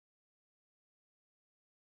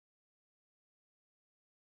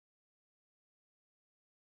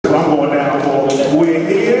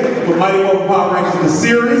Mighty Morphin Power Rangers the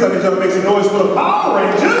series. I need y'all to make some noise for the Power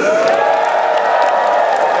Rangers.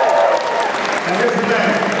 And here's the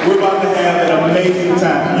thing. We're about to have an amazing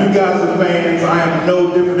time. You guys are fans. I am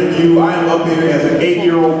no different than you. I am up here as an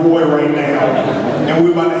 8-year-old boy right now. And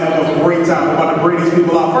we're about to have a great time. We're about to bring these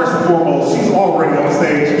people out. First and foremost, she's already on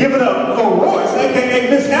stage. Give it up for Royce, a.k.a.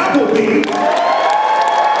 Miss Applebee.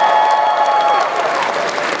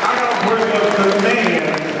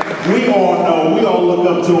 We all know, we all look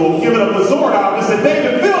up to him. Give it up for Zordon, Mr.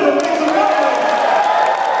 David Fielder, make some noise.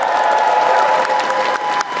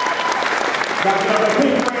 Got another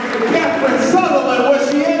Pink Ranger, Catherine Sutherland, where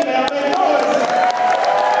she at now, make noise.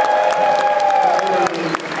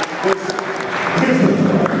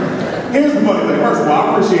 Here's the funny thing. First of all, I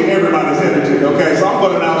appreciate everybody's energy, okay? So I'm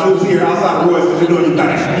going to announce who's here outside of Royce because you're doing your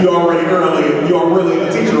thing. You're already early, you are really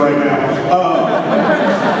a teacher right now.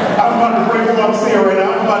 I'm about to bring him up here right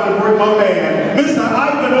now. I'm about to bring my man, Mr.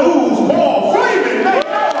 Ivan Ooze, Paul Freeman. Make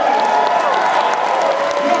noise!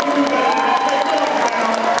 Y'all can do that. Make noise now.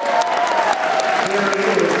 There it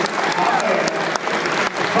is. My man.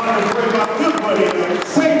 Trying to bring my good buddy in.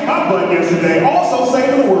 Saved my butt yesterday. Also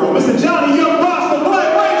saved the world. Mr. Johnny Young, Bosch, the Black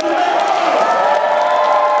Ranger. Make noise!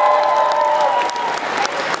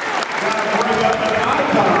 Gotta bring up an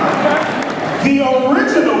icon. The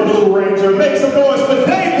original Blue Ranger. Make some noise for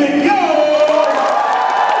David Yong.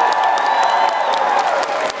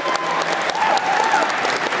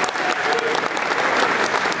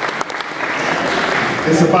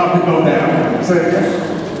 It's about to go down. Say it again.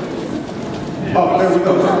 Oh, there we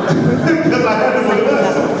go. Because I had to put this.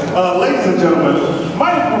 Ladies and gentlemen,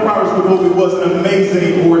 Mighty Morphin Power Rangers movie was an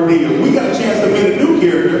amazing ordeal. We got a chance to meet a new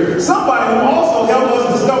character, somebody who also helped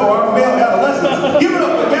us discover our male adolescence. Give it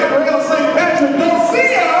up for Gabrielle St. Patrick. Don't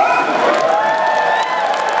see her.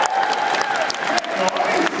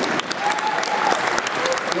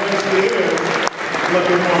 There she is,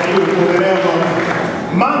 looking more beautiful than ever.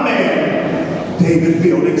 My man, David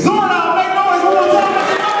Fielding. Zordon, make noise one more time, make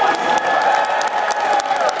noise!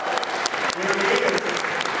 There he is.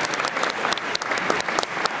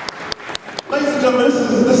 Ladies and gentlemen,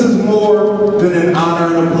 this is more than an honor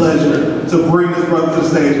and a pleasure to bring this brother to the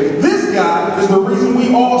stage. This guy is the reason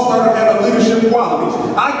we all started having leadership qualities.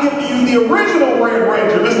 I give to you the original Red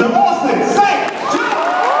Ranger, Mr. Austin St.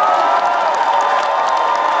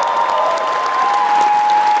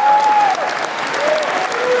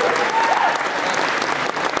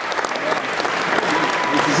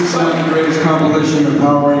 This is the greatest compilation of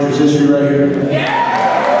Power Rangers history right here. Yeah.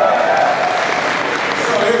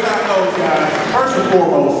 So here's how it goes, guys. First and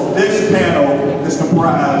foremost, this panel is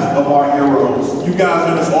comprised of our heroes. You guys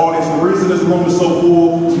in this audience, the reason this room is so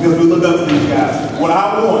full is because we look up to these guys. What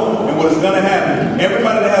I want and what is going to happen,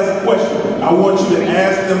 everybody that has a question, I want you to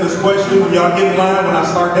ask them this question when y'all get in line. When I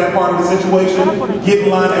start that part of the situation, get in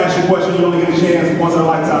line, ask your question. You only get a chance once in a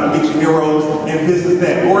lifetime to meet your heroes and this is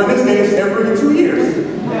that. Or in this case, every 2 years.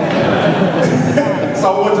 So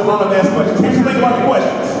I want you to run up and ask questions. Here's the thing about the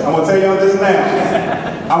questions. I'm going to tell y'all this now.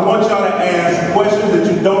 I want y'all to ask questions that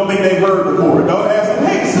you don't think they've heard before. Don't ask them,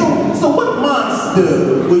 hey, so what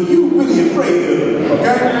monster were you really afraid of?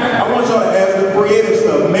 Okay? I want y'all to ask the creative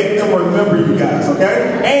stuff. Make them remember you guys,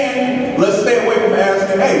 okay? And let's stay away from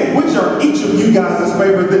asking, hey, which are each of you guys'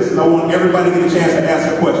 favorite this? And I want everybody to get a chance to ask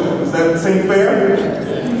a question. Does that seem fair?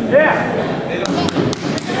 Yeah.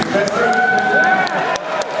 That's it.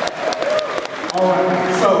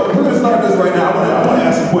 Alright, so we're going to start this right now. I want to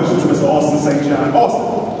ask a question to Mr. Austin St. John.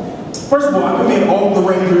 Austin, first of all, I commend all the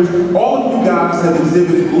Rangers. All of you guys have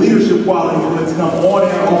exhibited leadership qualities when it's come on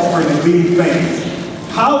and off screen and being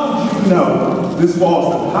fans. How did you know, this is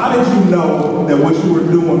Austin, how did you know that what you were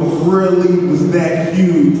doing really was that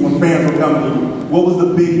huge when fans were coming to you? What was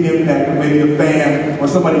the big impact of maybe a fan or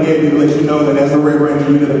somebody gave you to let you know that as a Red Ranger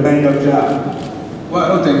you did a bang-up job? Well, I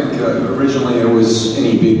don't think originally it was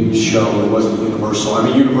any big show. It wasn't Universal. I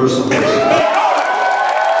mean, Universal was...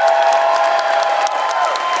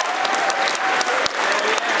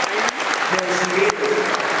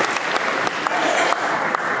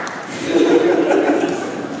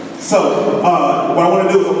 So, what I want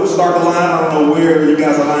to do is I'm going to start the line. I don't know where you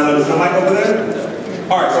guys are lined up. Is the mic over there?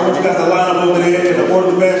 Alright, so I want you guys to line up over there in the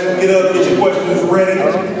orderly fashion. Get up, get your questions ready.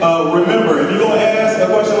 Remember, if you're going to ask a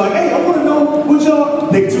question like, hey, I want to know what y'all...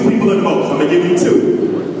 Pick 2 people in the most. I'm going to give you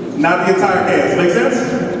 2. Not the entire cast. Make sense?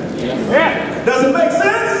 Yeah. Does it make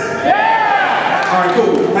sense? Yeah! Alright,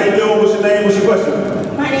 cool. How you doing? What's your name? What's your question?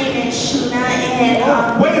 My name is Sheena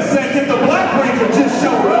and... Wait a second, the Black Ranger just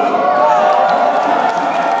showed up.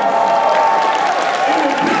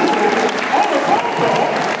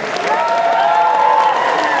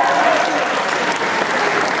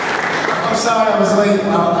 I was late.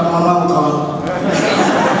 My mom called.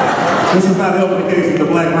 This is not helping the case that the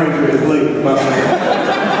Black Ranger is late, by the way.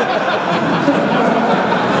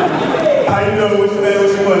 How you doing? What's your name?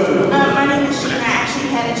 What's your question? My name is Sheena. I actually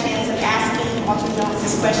had a chance of asking Walter Jones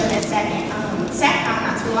this question at SATCON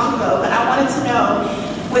not too long ago, but I wanted to know,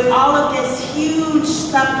 with all of this huge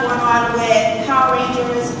stuff going on with Power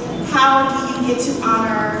Rangers, how do you get to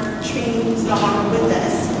honor Trini, who's no longer with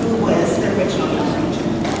us, who was the original Young Ranger?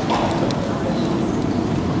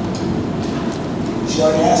 She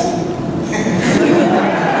already asked me.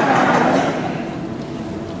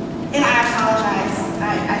 And I apologize.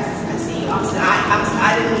 I see you, Austin. I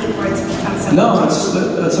didn't mean for it to become something. No,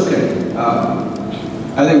 that's okay. I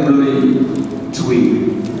think really Tweet,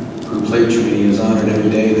 who played Trini, is honored every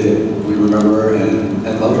day that we remember her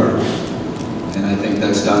and love her. And I think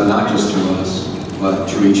that's done not just through us, but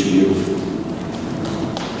through each of you.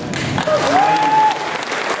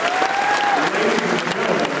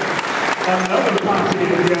 Another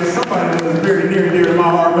contributor here, somebody that is very near and dear to my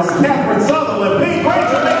heart, Miss Catherine Sutherland, Pink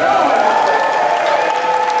Ranger, make noise!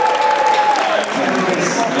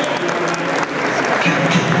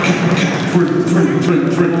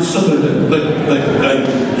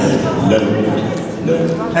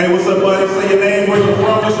 Hey, what's up, buddy? Say your name, where you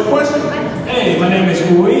from, what's your question? Hey, my name is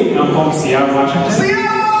Ui. I'm from Seattle, Washington. Seattle!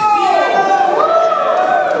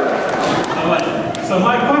 Alright, so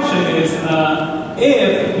my question is,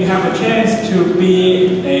 if you have a chance to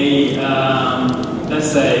be a,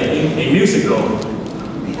 let's say, a musical,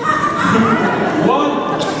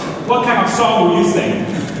 what kind of song will you sing?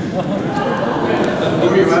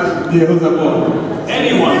 Yeah, who's that boy?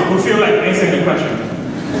 Anyone who feel like answering the question.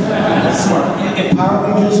 Smart. If Power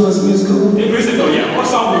Rangers was a musical? A musical, yeah. What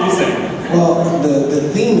song will you sing? Well, the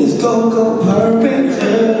theme is Go Go Power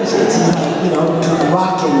Rangers. It's like, you know,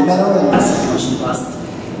 rock and metal and She bust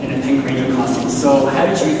in a Pink Ranger costume. So how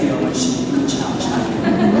did you feel when she challenged her?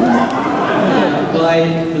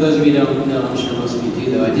 Well, for those of you who don't know, I'm sure most of you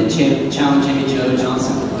do though, I did challenge Amy Jo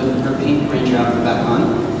Johnson to put her Pink Ranger outfit back on,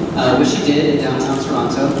 which she did in downtown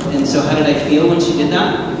Toronto. And so how did I feel when she did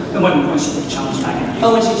that? And when she challenged back at you?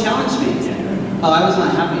 Oh, when she challenged me? Oh, I was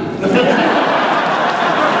not happy.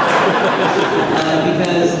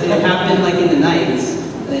 Because it happened like in the night.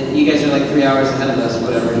 You guys are like 3 hours ahead of us,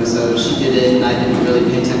 whatever, and so she did it, and I didn't really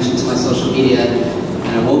pay attention to my social media.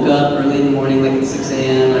 And I woke up early in the morning, like at 6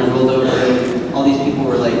 a.m., and I rolled over, and all these people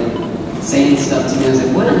were like saying stuff to me. I was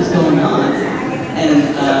like, what is going on?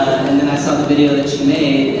 And then I saw the video that she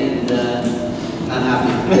made, and not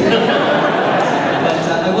happy. But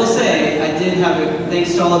I will say, I did have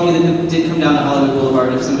thanks to all of you that did come down to Hollywood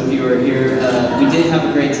Boulevard, if some of you are here, we did have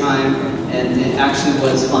a great time, and it actually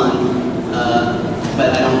was fun. But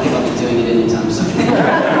I don't think I'll be doing it anytime soon.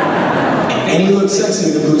 And you look sexy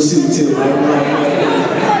in the blue suit too. I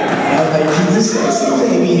was like, he's a sexy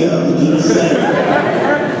baby. He's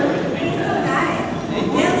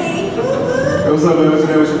What's up, man? What's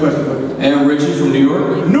your question, buddy? And Richie from New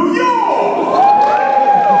York. New York!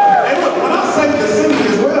 Hey, look, when I say the city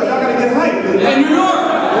as well, y'all gotta get hyped. Hey, New York!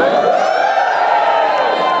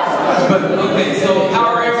 But, okay, so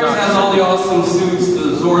Power Rangers has all the awesome suits,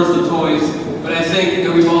 the Zords, the toys, but I think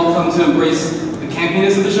that we've all come to embrace the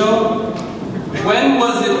campiness of the show. When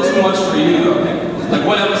was it too much for you, though? Like,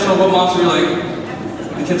 what episode, what monster you're like,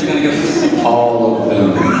 the kids are gonna get this? All of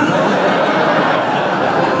them.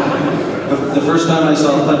 The first time I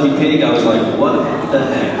saw Pudgy Pig, I was like, what the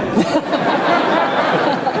heck?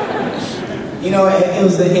 You know, it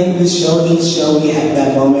was the end of the show. Each show we had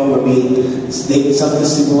that moment where something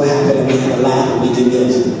stupid would happen and we had to laugh and we did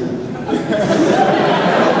this.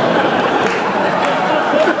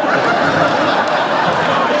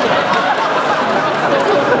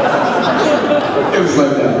 It was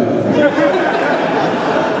like that.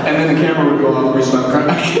 And then the camera would go off and we start crying.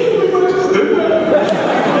 I can't believe I just did that.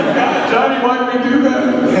 God, Johnny, why did we do that?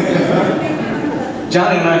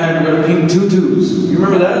 Johnny and I had to wear pink tutus. You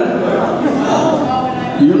remember that?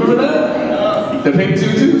 You remember that? The pink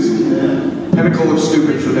tutus? Pinnacle of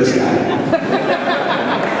stupid for this guy.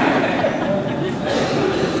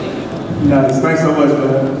 Nice. Thanks so much,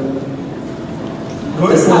 man.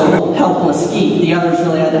 This little helpless geek. The others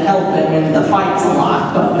really had to help him in the fights a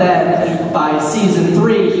lot, but then by season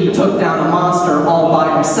 3 he took down a monster all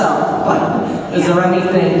by himself. But is there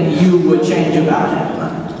anything you would change about him?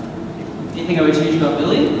 Anything I would change about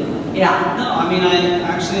Billy? Yeah. No, I mean, I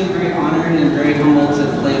actually am very honored and very humbled to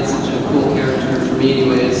play such a cool character for me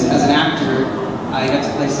anyways. As an actor, I got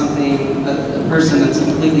to play something, a person that's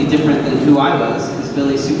completely different than who I was, because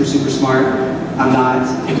Billy's super, super smart, I'm not.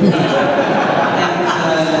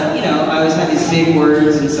 And, you know, I always had these big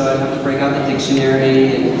words, and so I'd have to break out the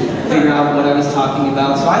dictionary and figure out what I was talking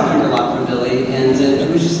about. So I learned a lot from Billy, and it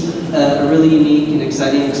was just a really unique and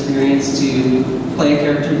exciting experience to play a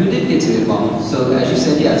character who did get to evolve. So as you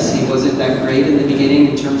said, yes, he wasn't that great in the beginning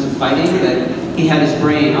in terms of fighting, but he had his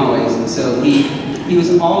brain always, and so he was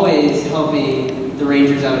always helping the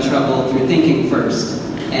Rangers out of trouble through thinking first.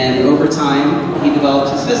 And over time, he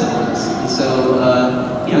developed his physicalness. And so,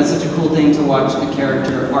 you know, it's such a cool thing to watch a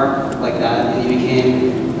character arc like that, and he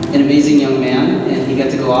became an amazing young man, and he got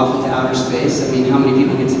to go off into outer space. I mean, how many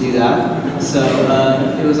people get to do that? So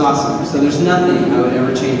it was awesome. So there's nothing I would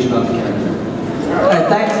ever change about the character. All right,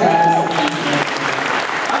 thanks, guys.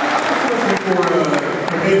 I have a question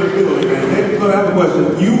for David Billy, man. David, I have a question.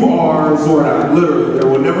 You are Zordon, literally. There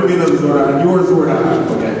will never be another Zordon. You are Zordon.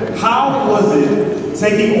 Okay. How was it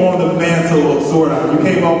taking on the mantle of Zordon? You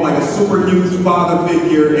came off like a super huge father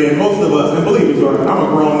figure, and most of us, and believe me, Zordon, I'm a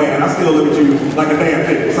grown man. I still look at you like a damn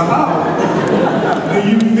figure. So how do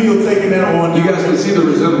you feel taking that on? You guys can see the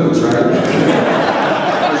resemblance, right?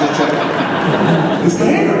 It's the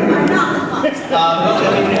hair.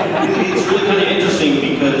 It's really kind of interesting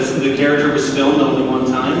because the character was filmed only one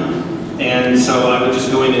time, and so I would just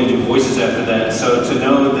go in and do voices after that. So to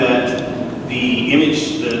know that the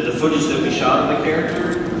image, the footage that we shot of the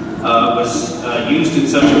character was used in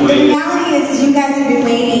such a way. The reality is you guys have been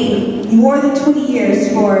waiting more than 20 years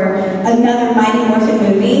for another Mighty Morphin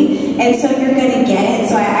movie, and so you're going to get it.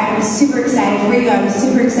 So I'm super excited for you. I'm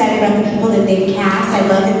super excited about the people that they've cast. I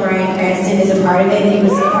love that Bryan Cranston is a part of it. He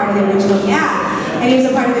was a part of the original, and he was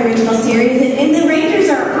a part of the original series. And the Rangers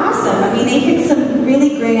are awesome. I mean, they picked some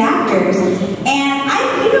really great actors. And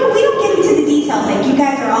we don't get into the details. Like, you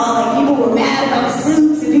guys are all like, people were mad about the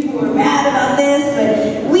suits and people were mad about this, but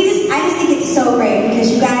I just think it's so great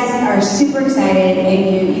because you guys are super excited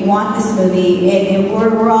and you want this movie, and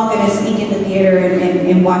we're all going to sneak in the theater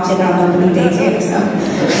and watch it on opening day too. So,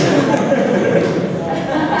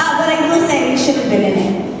 but I will say we should have been in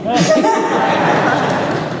it.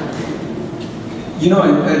 You know,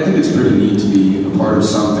 I think it's pretty neat to be a part of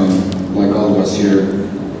something like all of us here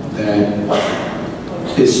that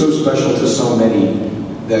is so special to so many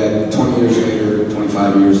that 20 years later,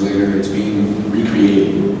 25 years later, it's being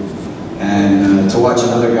recreated. And to watch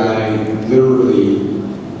another guy literally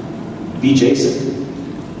be Jason,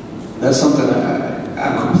 that's something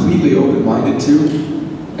I'm completely open-minded to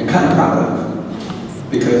and kind of proud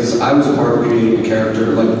of. Because I was a part of creating a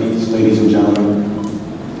character like these ladies and gentlemen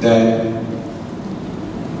that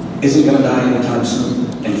isn't going to die anytime soon.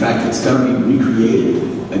 In fact, it's going to be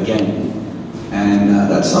recreated again. And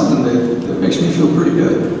that's something that makes me feel pretty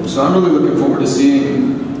good. So I'm really looking forward to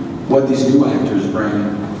seeing what these new actors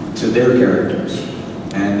bring to their characters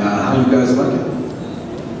and how you guys like it.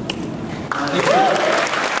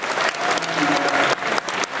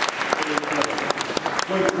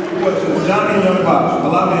 Johnny and Young Bosch,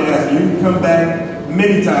 allow me to ask you, you come back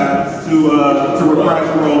many times to reprise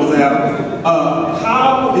your role as Adam.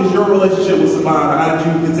 How is your relationship with Savannah? How did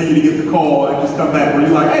you continue to get the call and just come back? Were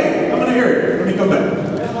you like, hey, I'm in the area, let me come back?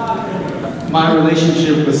 My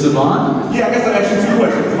relationship with Savannah? Yeah, I guess I asked you two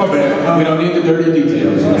questions, my bad. We don't need the dirty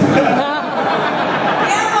details.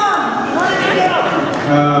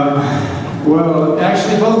 Well,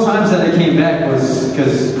 actually both times that I came back was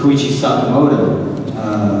because Koichi Sakamoto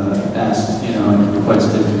asked, and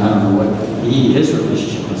requested, I don't know what his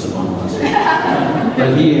relationship with Savannah was.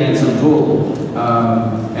 But he had some pull.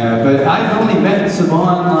 But I've only met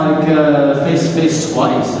Savannah like face to face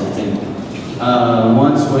twice, I think.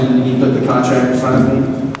 Once when he put the contract in front of me.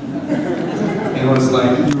 And was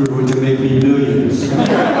like, you were going to make me millions. He said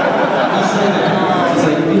that. He's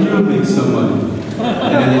like, you'll make some money.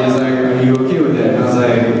 And then he's like, are you okay with that? And I was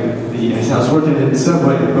like, yes, I was working at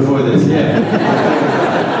Subway before this, yeah.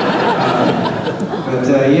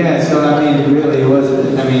 Yeah, so I mean, it really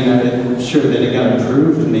wasn't, I'm sure that it got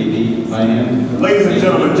approved maybe by him. Ladies and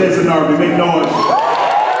gentlemen, Jason Narvy, make noise.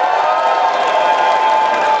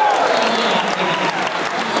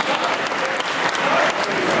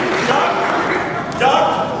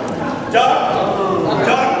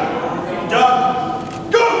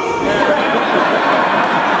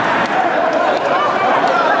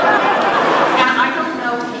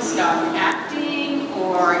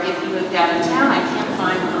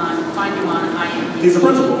 He's a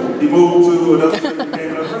principal. He moved to another city and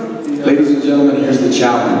became another principal. Ladies and gentlemen, here's the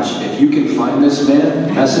challenge. If you can find this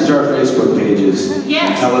man, message our Facebook pages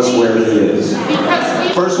and tell us where he is.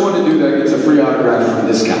 First one to do that gets a free autograph from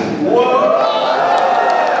this guy. Whoa!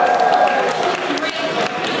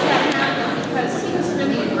 Because he was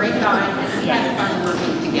really a great guy. He had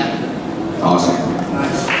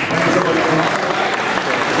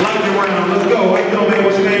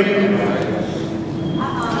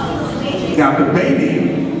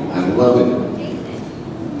love it.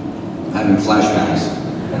 Having flashbacks.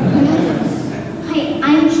 Hi,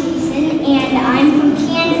 I'm Jason, and I'm from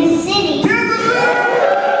Kansas City.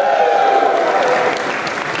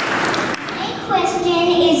 My question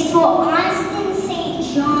is for Austin St.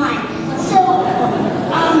 John. So,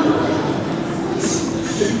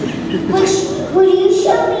 would you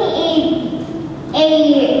show me a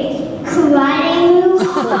karate move?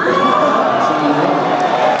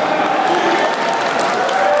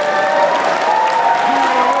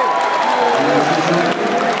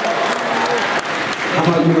 How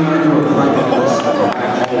about you and I do a private lesson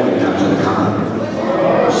hallway after the con?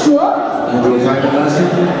 Sure. You do a private lesson?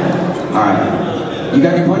 Alright. You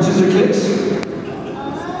got any punches or kicks?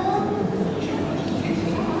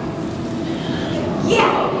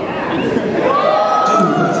 Yeah.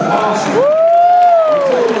 Dude, that's awesome. I'll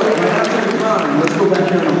tell you what, right after the con, let's go back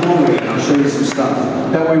here in the hallway and I'll show you some stuff.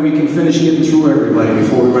 That way we can finish getting through everybody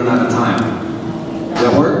before we run out of time. Does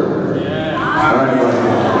that work? Yeah. Alright, buddy.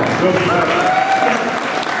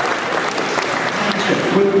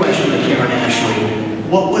 Quick question to Karen Ashley.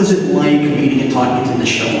 What was it like meeting and talking to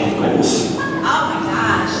Michelle Nichols? Oh my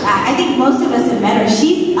gosh. I think most of us have met her.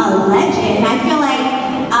 She's a legend. I feel like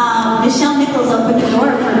Michelle Nichols opened the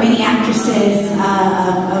door for many actresses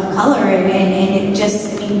of color, and it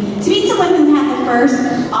just, I mean, to meet someone who had the first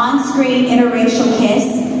on-screen interracial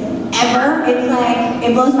kiss ever, it's like,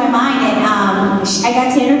 it blows my mind. And I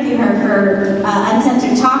got to interview her for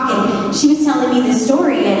Uncensored Talk, and she was telling me this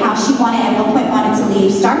story and how she at one point wanted to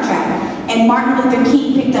leave Star Trek. And Martin Luther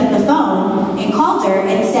King picked up the phone and called her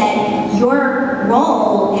and said, your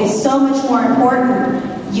role is so much more important.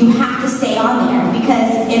 You have to stay on there,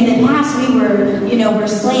 because in the past we were, we're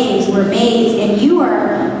slaves, we're maids, and you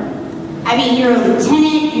are, I mean, you're a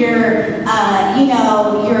lieutenant, you're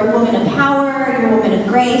a woman of power, you're a woman of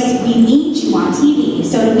grace. We need you on TV.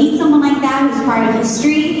 So to meet someone like that who's part of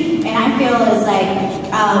history, and I feel is like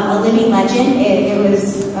a living legend, it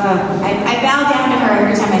was, I bow down to her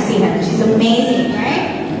every time I see her. She's amazing,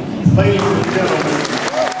 right? Ladies and gentlemen.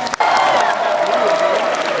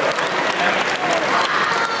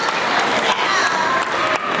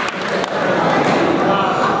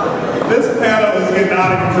 This panel is getting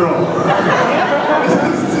out of control. This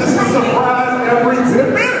is a surprise every 10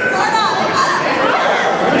 minutes.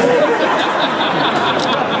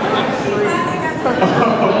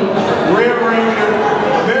 Red Ranger,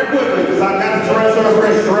 very quickly, because I got the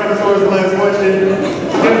Tyrannosaurus last question.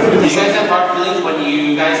 You guys have hard feelings when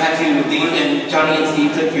you guys had to leave and Johnny and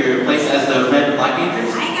Steve took your place as the Red and Black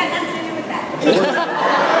Rangers? I ain't got nothing to do with that.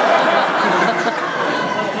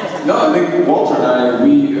 No, I think Walter and I,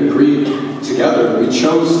 we agreed together. We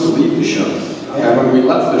chose to leave the show. And when we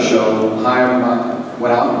left the show, Chaim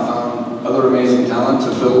went out and found other amazing talent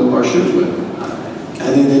to fill our shoes with.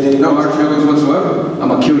 I think they did no hard feelings whatsoever. I'm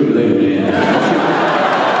gonna kill you later, man.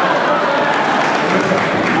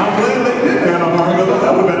 I'm glad they did that on our middle.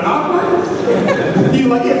 That would have been awkward. You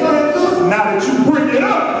like, yes, I have to. Now that you bring it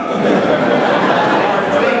up.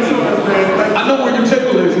 I know where your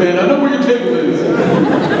table is, man. I know where your table is.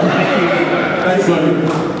 Thanks, buddy.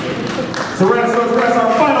 Tyrannosaurus Rex, our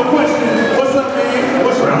final question. What's up, man?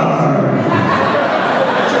 What's your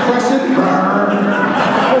What's your question?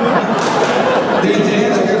 Did you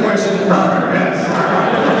answer your question? Yes.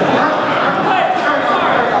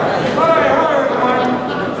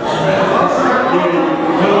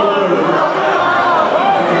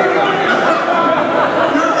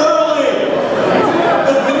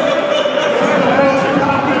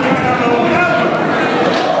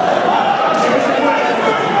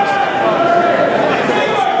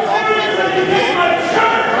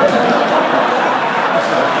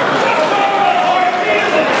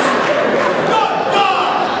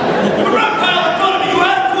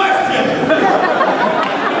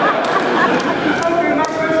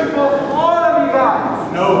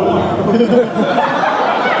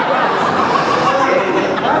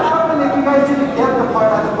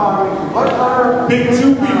 Pick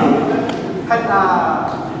two people.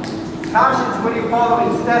 Conscience, what do you follow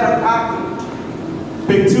instead of acting?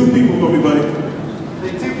 Pick two people for me, buddy.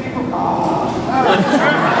 Pick two people?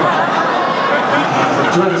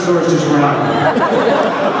 Tyrannosaurus just ran out.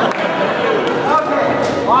 Okay.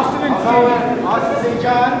 Austin St.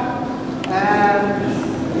 John. And,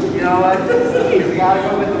 you know what? We gotta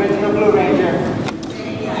go with the original Blue Ranger.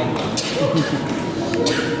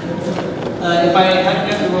 If I had to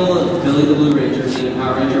get the role of Billy the Blue Ranger, being a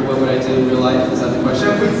Power Ranger, what would I do in real life? Is that the question?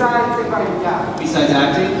 So besides, Besides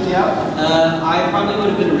acting? Yeah. I probably would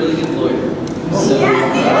have been a really good lawyer. So,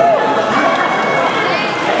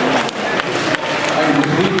 I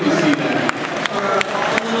completely see that.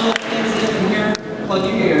 a little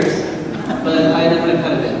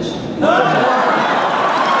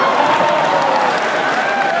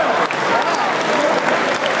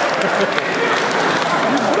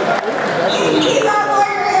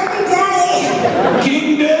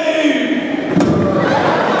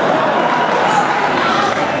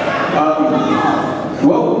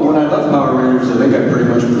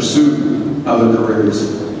other careers.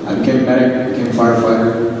 I became a medic, became a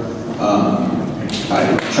firefighter. I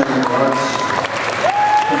trained in arts,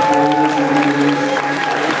 spent 4 years in movies,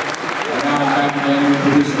 and now I'm back again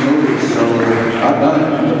producing movies, so I've done it.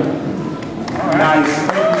 All right. Nice.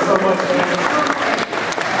 Thank you so much, man.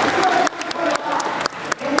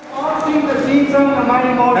 All seen the theme song of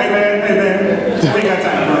Mighty Morphin? Hey man, we ain't got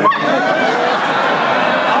time for that.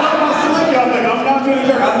 I'm not slick, y'all think I'm not doing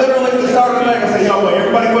it. I literally, at the start of the night, I said, y'all,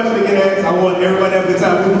 everybody question to get asked. I want everybody to have a good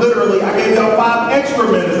time. Literally, I gave y'all 5 extra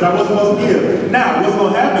minutes that I wasn't supposed to give. Now, what's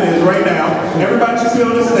going to happen is right now, everybody you see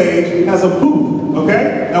on the stage has a booth,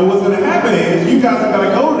 okay? Now, what's going to happen is you guys are going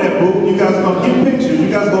to go to that booth. You guys are going to get pictures. You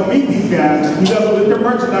guys are going to meet these guys. You guys are going to look at their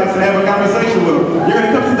merchandise and have a conversation with them. You're going to